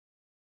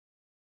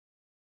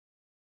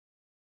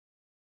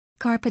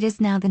Carpet is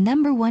now the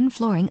 #1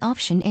 flooring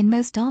option in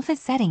most office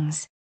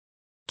settings.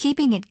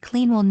 Keeping it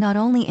clean will not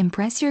only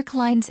impress your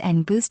clients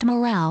and boost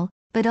morale,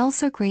 but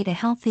also create a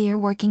healthier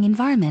working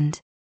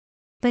environment.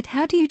 But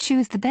how do you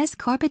choose the best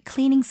carpet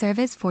cleaning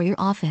service for your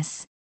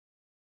office?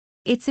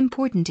 It's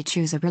important to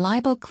choose a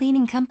reliable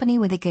cleaning company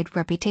with a good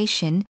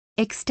reputation,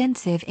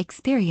 extensive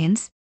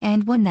experience,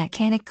 and one that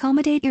can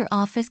accommodate your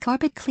office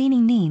carpet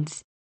cleaning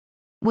needs.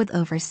 With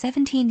over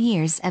 17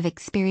 years of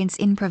experience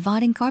in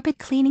providing carpet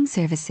cleaning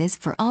services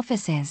for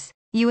offices,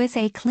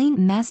 USA Clean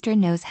Master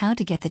knows how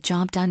to get the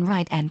job done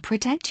right and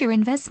protect your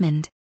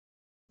investment.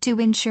 To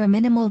ensure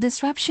minimal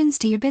disruptions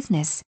to your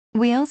business,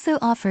 we also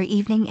offer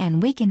evening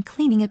and weekend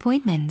cleaning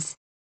appointments.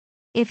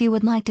 If you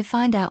would like to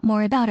find out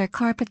more about our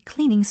carpet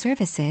cleaning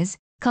services,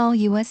 call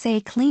USA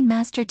Clean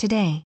Master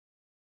today.